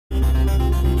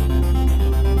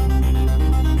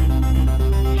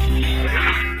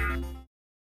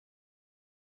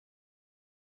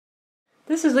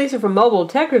This is Lisa from Mobile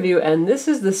Tech Review, and this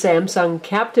is the Samsung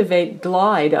Captivate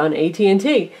Glide on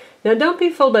AT&T. Now, don't be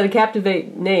fooled by the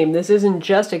Captivate name. This isn't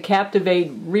just a Captivate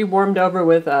rewarmed over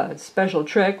with a special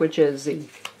trick, which is the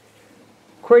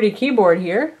QWERTY keyboard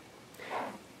here.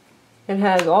 It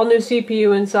has all new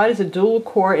CPU inside. It's a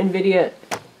dual-core NVIDIA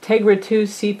Tegra 2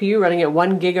 CPU running at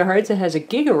 1 GHz. It has a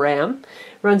Giga RAM.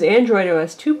 Runs Android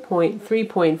OS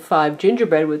 2.3.5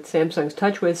 Gingerbread with Samsung's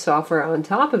TouchWiz software on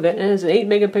top of it, and it has an 8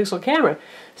 megapixel camera.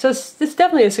 So this is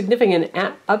definitely a significant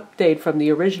update from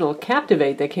the original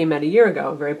Captivate that came out a year ago.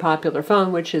 A very popular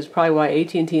phone, which is probably why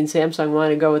AT&T and Samsung want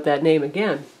to go with that name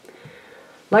again.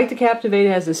 Like the Captivate,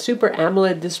 it has a Super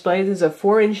AMOLED display. This is a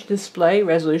 4-inch display.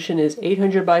 Resolution is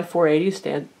 800 by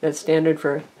 480. That's standard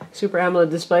for Super AMOLED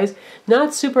displays.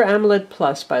 Not Super AMOLED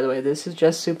Plus, by the way. This is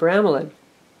just Super AMOLED.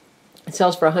 It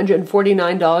sells for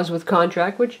 $149 with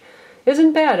contract, which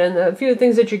isn't bad. And a few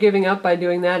things that you're giving up by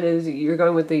doing that is you're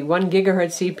going with the 1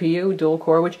 GHz CPU, dual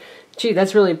core, which, gee,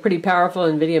 that's really pretty powerful.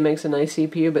 NVIDIA makes a nice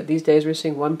CPU, but these days we're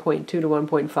seeing 1.2 to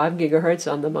 1.5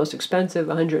 GHz on the most expensive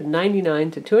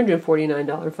 $199 to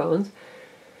 $249 phones.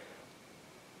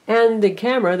 And the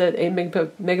camera, that 8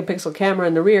 megapixel camera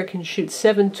in the rear, can shoot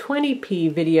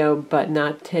 720p video, but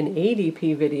not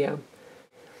 1080p video.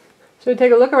 So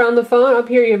take a look around the phone. Up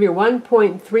here you have your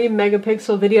 1.3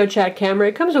 megapixel video chat camera.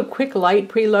 It comes with quick light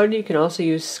preloaded. You can also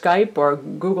use Skype or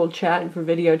Google Chat for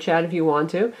video chat if you want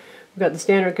to. We've got the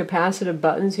standard capacitive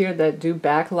buttons here that do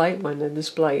backlight when the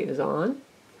display is on.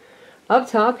 Up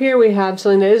top here we have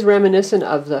something that is reminiscent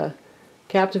of the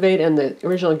Captivate and the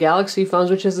original Galaxy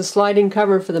phones, which is the sliding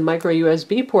cover for the micro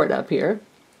USB port up here.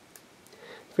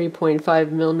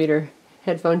 3.5mm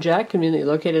headphone jack conveniently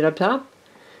located up top.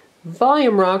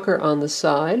 Volume rocker on the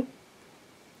side.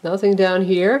 Nothing down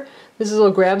here. This is a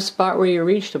little grab spot where you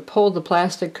reach to pull the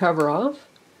plastic cover off.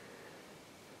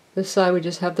 This side we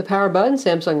just have the power button.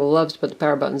 Samsung loves to put the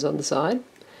power buttons on the side.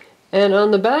 And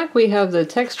on the back we have the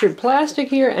textured plastic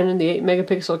here, and then the 8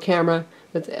 megapixel camera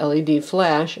with the LED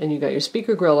flash, and you got your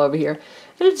speaker grill over here.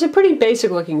 And it's a pretty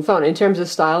basic looking phone. In terms of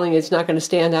styling, it's not going to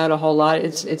stand out a whole lot.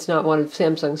 It's not one of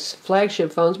Samsung's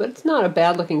flagship phones, but it's not a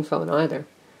bad looking phone either.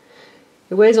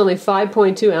 It weighs only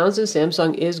 5.2 ounces.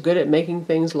 Samsung is good at making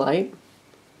things light.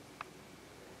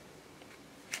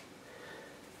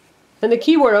 And the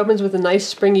keyboard opens with a nice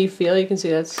springy feel. You can see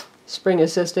that's spring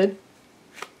assisted.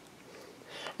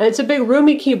 And it's a big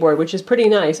roomy keyboard, which is pretty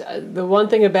nice. The one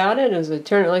thing about it is, I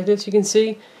turn it like this, you can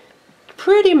see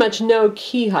pretty much no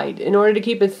key height. In order to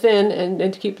keep it thin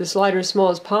and to keep the slider as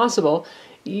small as possible,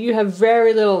 you have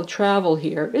very little travel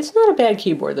here. It's not a bad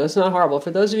keyboard, though. It's not horrible.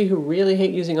 For those of you who really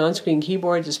hate using on-screen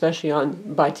keyboards, especially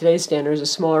on, by today's standards, a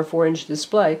smaller 4-inch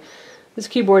display, this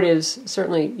keyboard is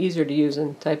certainly easier to use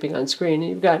than typing on screen. And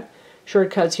you've got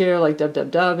shortcuts here like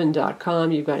www and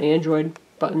 .com. You've got Android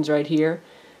buttons right here.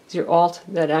 It's your Alt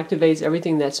that activates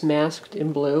everything that's masked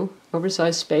in blue.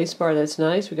 Oversized spacebar, that's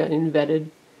nice. We've got an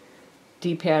embedded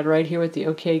D-pad right here with the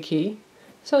OK key.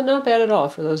 So not bad at all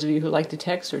for those of you who like to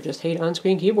text or just hate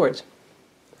on-screen keyboards.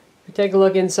 If you take a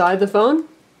look inside the phone,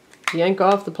 yank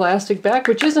off the plastic back,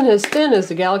 which isn't as thin as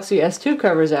the Galaxy S2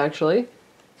 covers actually.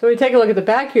 So when you take a look at the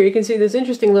back here, you can see this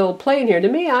interesting little plate here. To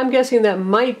me, I'm guessing that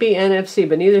might be NFC,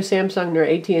 but neither Samsung nor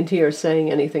AT&T are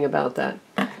saying anything about that.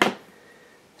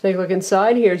 Take a look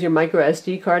inside. Here's your micro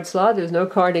SD card slot. There's no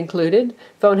card included.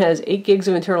 Phone has 8 gigs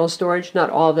of internal storage. Not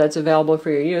all of that's available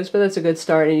for your use, but that's a good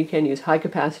start, and you can use high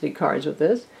capacity cards with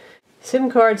this.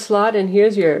 SIM card slot, and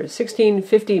here's your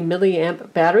 1650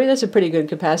 milliamp battery. That's a pretty good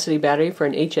capacity battery for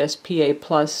an HSPA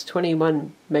plus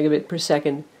 21 megabit per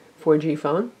second 4G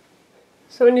phone.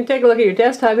 So when you take a look at your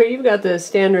desktop here, you've got the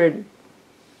standard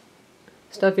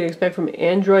stuff you expect from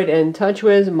Android and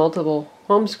TouchWiz, multiple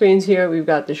home screens here. We've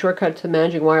got the shortcut to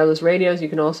managing wireless radios. You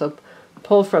can also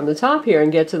pull from the top here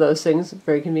and get to those things.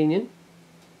 Very convenient.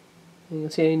 And you'll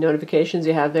see any notifications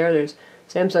you have there. There's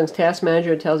Samsung's Task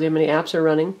Manager. It tells you how many apps are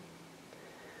running.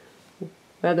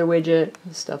 Weather widget,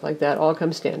 stuff like that, all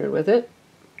comes standard with it.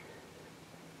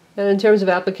 And in terms of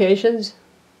applications,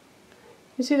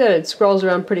 you see that it scrolls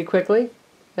around pretty quickly.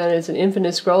 And it's an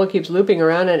infinite scroll. It keeps looping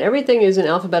around, and everything is in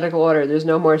alphabetical order. There's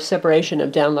no more separation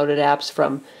of downloaded apps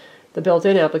from the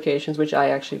built-in applications, which I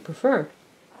actually prefer.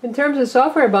 In terms of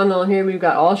software bundle here, we've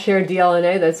got All Share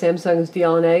DLNA, that's Samsung's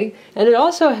DLNA, and it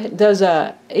also does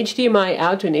a HDMI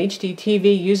out to an HD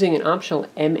TV using an optional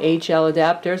MHL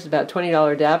adapter. It's about a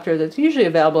 $20 adapter that's usually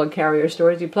available at carrier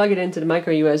stores. You plug it into the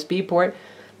micro USB port,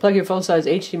 plug your full-size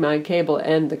HDMI cable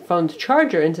and the phone's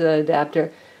charger into that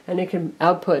adapter, and it can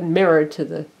output and mirror to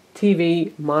the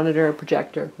TV, monitor,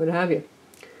 projector, what have you.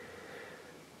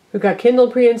 We've got Kindle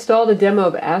pre-installed, a demo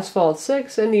of Asphalt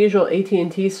 6, and the usual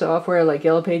AT&T software like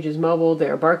Yellow Pages Mobile,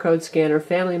 their barcode scanner,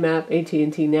 Family Map,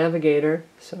 AT&T Navigator,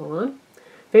 so on.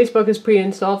 Facebook is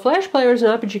pre-installed. Flash Player is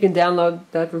not, but you can download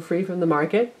that for free from the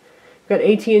market. We've got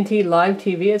AT&T Live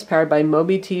TV. It's powered by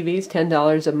Mobi TVs,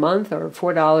 $10 a month or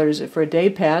 $4 for a day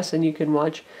pass, and you can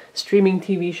watch streaming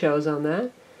TV shows on that.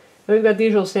 And we've got the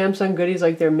usual Samsung goodies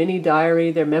like their mini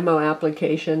diary, their memo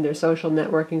application, their social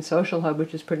networking social hub,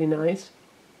 which is pretty nice.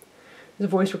 There's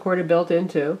a voice recorder built in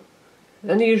too.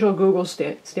 And the usual Google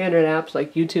standard apps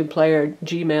like YouTube Player,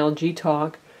 Gmail,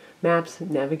 Gtalk, Maps,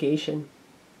 Navigation.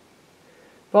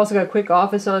 We've also got Quick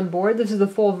Office on board. This is the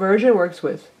full version. Works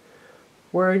with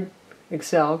Word,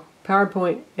 Excel,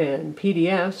 PowerPoint, and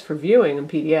PDFs for viewing in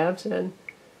PDFs. And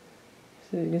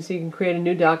so you can see you can create a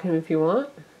new document if you want.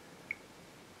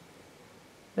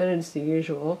 And it's the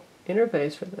usual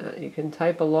interface for that. You can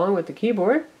type along with the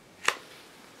keyboard.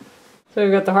 So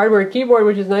we've got the hardware keyboard,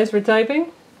 which is nice for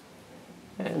typing.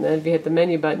 And then if you hit the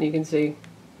menu button, you can see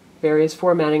various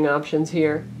formatting options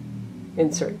here.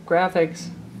 Insert graphics,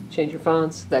 change your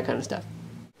fonts, that kind of stuff.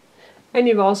 And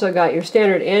you've also got your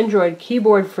standard Android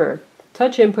keyboard for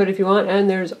touch input if you want, and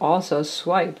there's also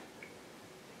swipe.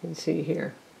 You can see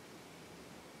here.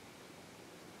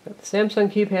 Got the Samsung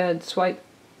keypad, swipe,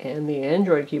 and the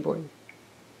Android keyboard.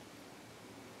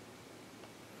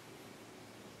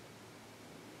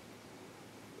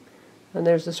 And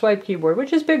there's the swipe keyboard,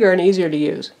 which is bigger and easier to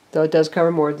use, though it does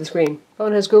cover more of the screen. The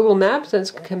phone has Google Maps, and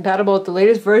it's compatible with the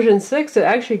latest version 6. It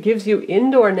actually gives you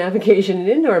indoor navigation and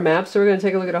indoor maps, so we're going to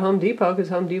take a look at a Home Depot, because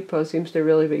Home Depot seems to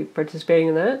really be participating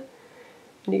in that.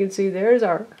 And you can see there's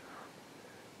our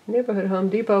neighborhood Home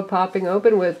Depot popping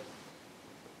open with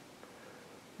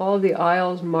all the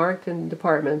aisles marked in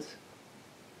departments.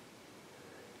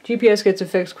 GPS gets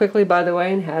affixed quickly, by the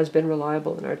way, and has been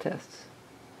reliable in our tests.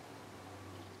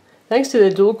 Thanks to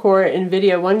the dual-core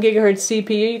NVIDIA 1 GHz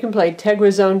CPU, you can play Tegra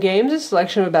Zone games, a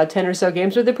selection of about 10 or so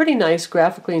games, but they're pretty nice,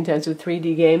 graphically intensive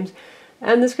 3D games.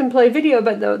 And this can play video,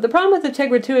 but the problem with the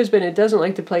Tegra 2 has been it doesn't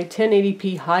like to play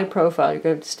 1080p high profile. You're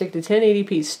going to have to stick to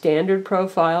 1080p standard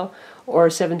profile or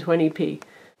 720p.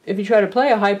 If you try to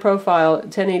play a high profile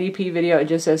 1080p video, it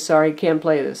just says, sorry, can't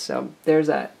play this. So there's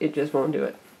that. It just won't do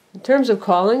it. In terms of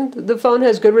calling, the phone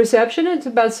has good reception. It's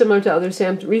about similar to other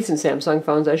recent Samsung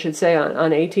phones, I should say,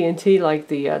 on AT&T, like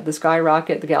the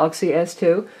Skyrocket, the Galaxy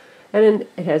S2. And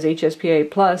it has HSPA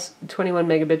plus 21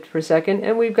 megabits per second.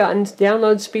 And we've gotten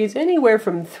download speeds anywhere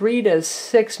from 3 to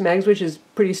 6 megs, which is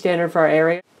pretty standard for our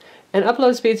area. And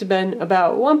upload speeds have been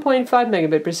about 1.5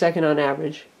 megabit per second on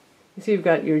average. You see you've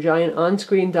got your giant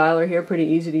on-screen dialer here, pretty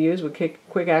easy to use with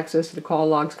quick access to the call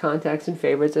logs, contacts, and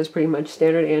favorites. That's pretty much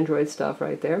standard Android stuff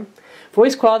right there.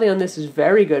 Voice quality on this is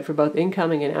very good for both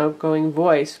incoming and outgoing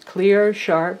voice. Clear,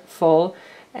 sharp, full,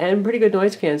 and pretty good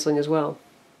noise canceling as well.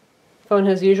 The phone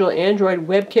has the usual Android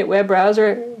WebKit web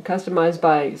browser, customized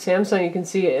by Samsung. You can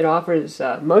see it offers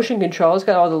motion control. It's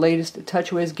got all the latest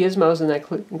TouchWiz gizmos, and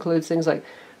that includes things like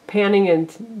panning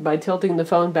and by tilting the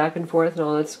phone back and forth and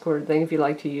all that sort of thing if you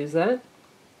like to use that.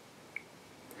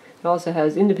 It also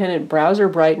has independent browser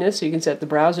brightness, so you can set the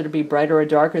browser to be brighter or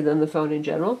darker than the phone in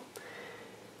general.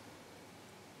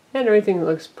 And everything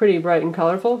looks pretty bright and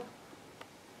colorful,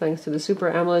 thanks to the Super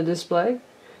AMOLED display.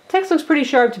 Text looks pretty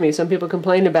sharp to me. Some people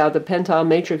complain about the pentile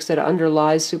matrix that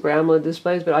underlies Super AMOLED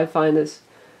displays, but I find this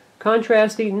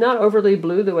contrasty, not overly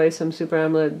blue the way some Super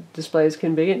AMOLED displays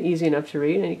can be, and easy enough to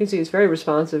read. And you can see it's very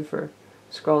responsive for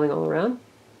scrolling all around.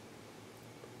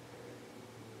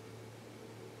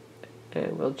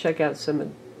 And we'll check out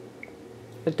some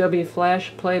Adobe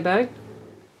Flash playback.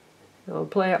 And we'll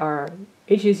play our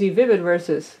HTC Vivid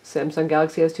versus Samsung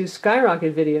Galaxy S2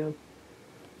 Skyrocket video.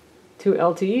 2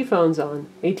 LTE phones on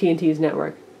AT&T's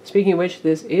network. Speaking of which,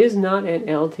 this is not an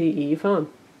LTE phone.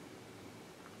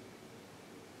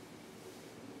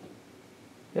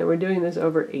 And we're doing this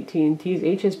over AT&T's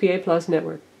HSPA Plus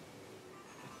network.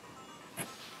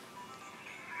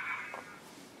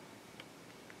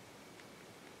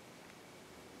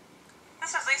 This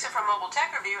is Lisa from Mobile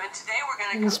Tech Review, and today we're going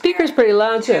to compare. The speaker's pretty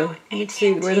loud too. You can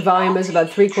see where the volume is about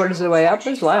 3/4 of the way up.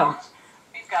 It's loud.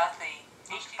 We've got the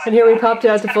And here we popped it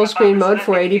out to full screen mode,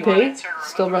 480p,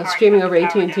 still streaming over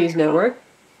AT&T's network.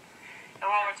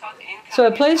 So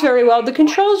it plays very well. The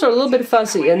controls are a little bit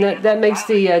fussy, and that makes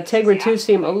the Tegra 2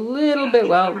 seem a little bit,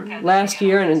 well, last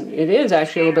year, and it is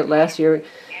actually a little bit last year.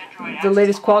 The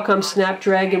latest Qualcomm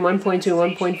Snapdragon 1.2,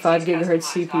 1.5 gigahertz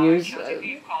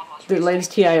CPUs, the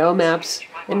latest TIO maps,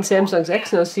 and Samsung's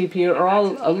Exynos CPU are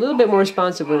all a little bit more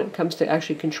responsive when it comes to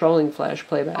actually controlling flash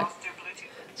playback.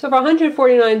 So for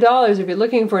 $149, if you're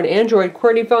looking for an Android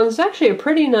QWERTY phone, it's actually a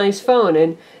pretty nice phone,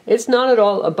 and it's not at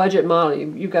all a budget model.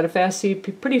 You've got a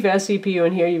pretty fast CPU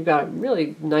in here. You've got a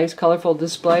really nice, colorful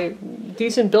display,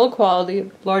 decent build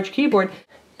quality, large keyboard,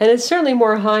 and it's certainly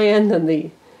more high-end than the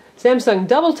Samsung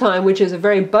Double Time, which is a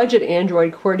very budget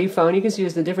Android QWERTY phone. You can see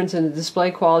the difference in the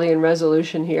display quality and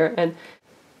resolution here. And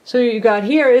so you got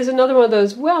here is another one of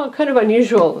those, well, kind of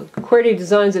unusual QWERTY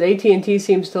designs that AT&T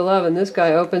seems to love. And this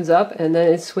guy opens up and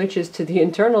then it switches to the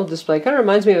internal display. Kind of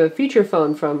reminds me of a feature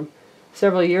phone from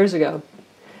several years ago.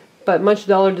 But much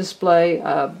duller display,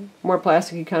 more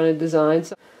plasticky kind of design.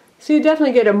 So you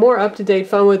definitely get a more up-to-date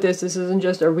phone with this. This isn't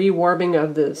just a rewarming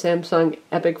of the Samsung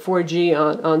Epic 4G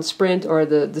on Sprint or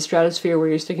the Stratosphere where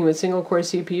you're sticking with single-core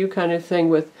CPU kind of thing.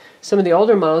 With some of the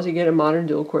older models, you get a modern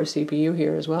dual-core CPU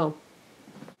here as well.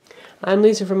 I'm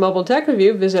Lisa from Mobile Tech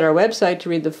Review. Visit our website to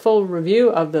read the full review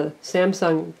of the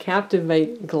Samsung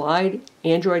Captivate Glide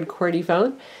Android QWERTY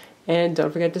phone. And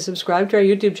don't forget to subscribe to our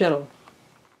YouTube channel.